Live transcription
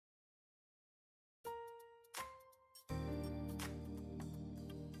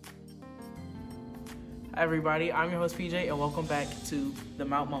Hi everybody, I'm your host PJ and welcome back to the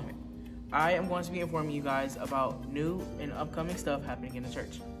Mount Moment. I am going to be informing you guys about new and upcoming stuff happening in the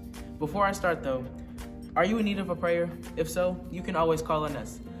church. Before I start though, are you in need of a prayer? If so, you can always call on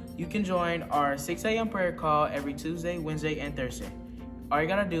us. You can join our 6 a.m. prayer call every Tuesday, Wednesday, and Thursday. All you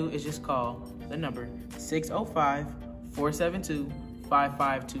gotta do is just call the number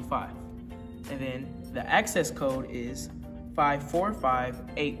 605-472-5525. And then the access code is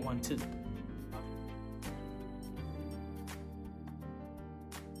 545812.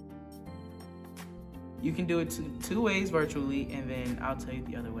 You can do it two ways virtually, and then I'll tell you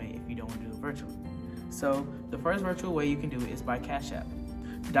the other way if you don't want to do it virtually. So the first virtual way you can do it is by Cash App.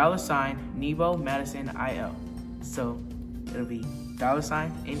 $ Nebo Madison IL. So it'll be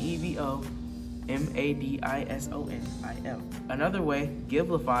 $NEVO MADISON IL. Another way,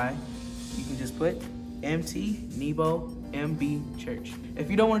 Givelify, you can just put MT Nebo MB Church. If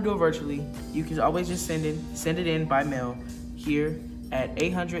you don't want to do it virtually, you can always just send it in by mail here at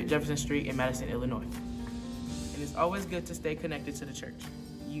 800 Jefferson Street in Madison, Illinois. And it's always good to stay connected to the church.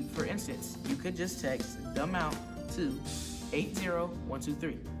 For instance, you could just text the amount to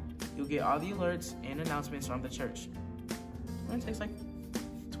 80123. You'll get all the alerts and announcements from the church. It takes like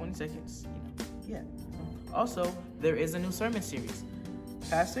 20 seconds, Yeah. Also, there is a new sermon series.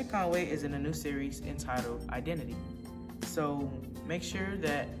 Pastor Conway is in a new series entitled Identity. So make sure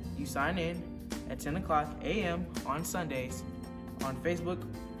that you sign in at 10 o'clock a.m. on Sundays on Facebook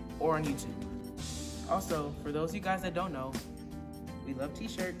or on YouTube. Also, for those of you guys that don't know, we love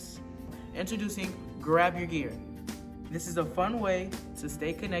t-shirts. Introducing Grab Your Gear. This is a fun way to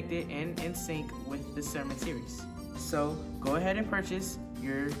stay connected and in sync with the sermon series. So go ahead and purchase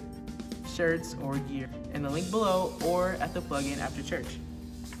your shirts or gear in the link below or at the plug-in after church.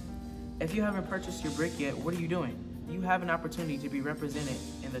 If you haven't purchased your brick yet, what are you doing? You have an opportunity to be represented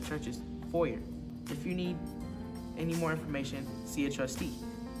in the church's foyer. If you need any more information, see a trustee.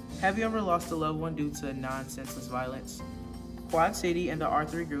 Have you ever lost a loved one due to non-senseless violence? Quad City and the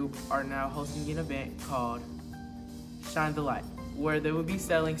R3 Group are now hosting an event called Shine the Light, where they will be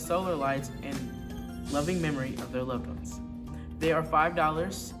selling solar lights in loving memory of their loved ones. They are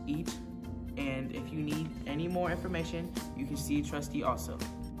 $5 each, and if you need any more information, you can see a trustee also.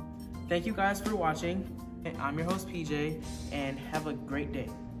 Thank you guys for watching. I'm your host PJ, and have a great day.